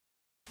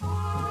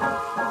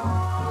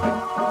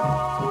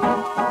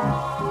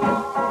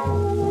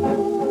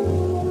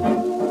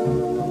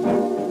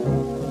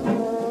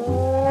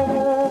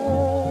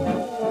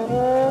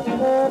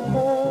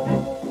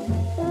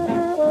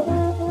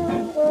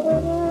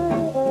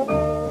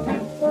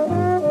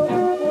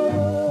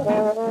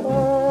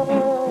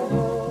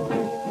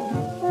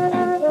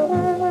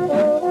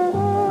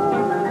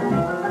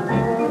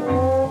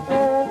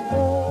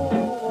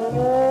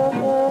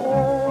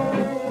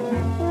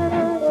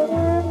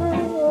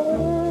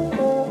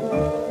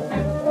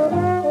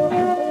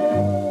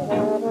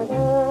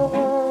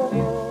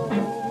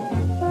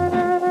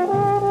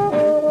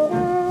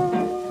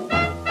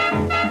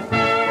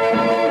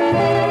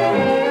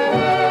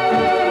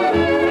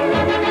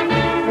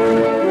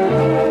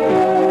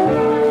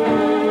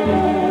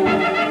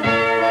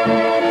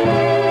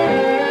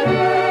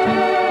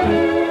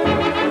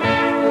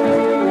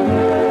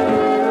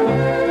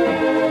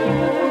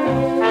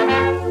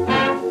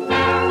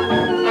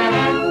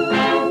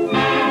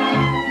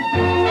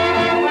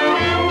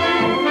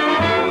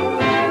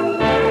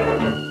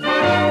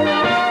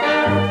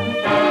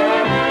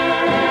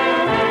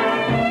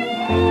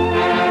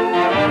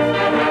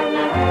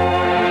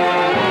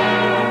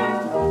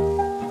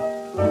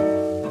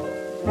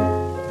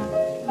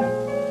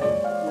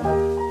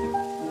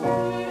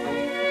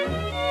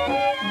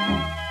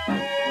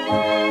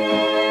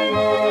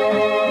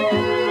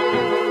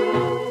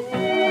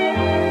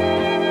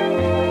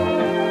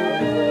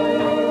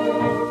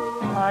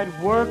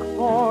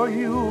for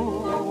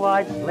you,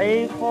 I'd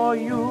slave for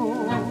you,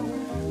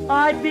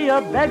 I'd be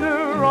a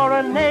beggar or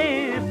a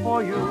knave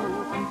for you.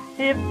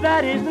 If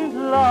that isn't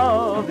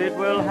love, it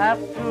will have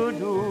to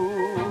do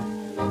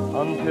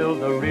until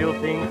the real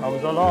thing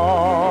comes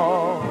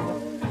along.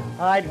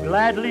 I'd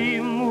gladly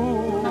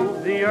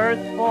move the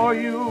earth for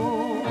you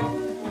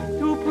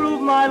to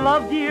prove my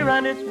love, dear,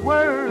 and its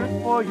worth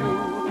for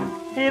you.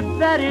 If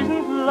that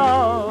isn't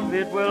love,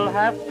 it will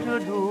have to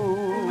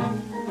do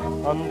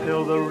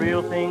until the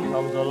real thing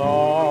comes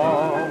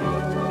along.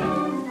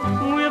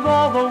 With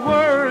all the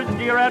words,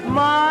 dear, at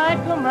my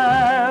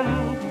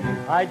command,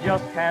 I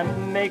just can't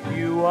make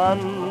you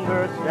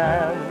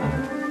understand.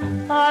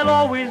 I'll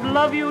always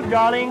love you,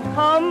 darling,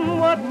 come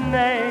what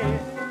may.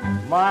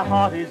 My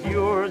heart is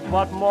yours,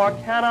 what more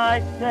can I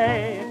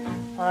say?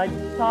 I'd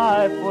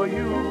sigh for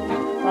you,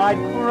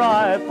 I'd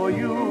cry for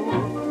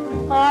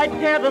you, I'd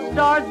tear the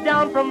stars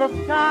down from the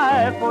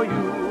sky for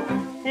you.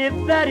 If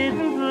that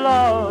isn't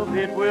love,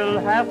 it will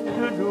have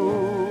to do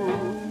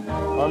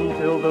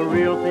until the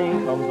real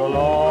thing comes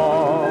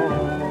along.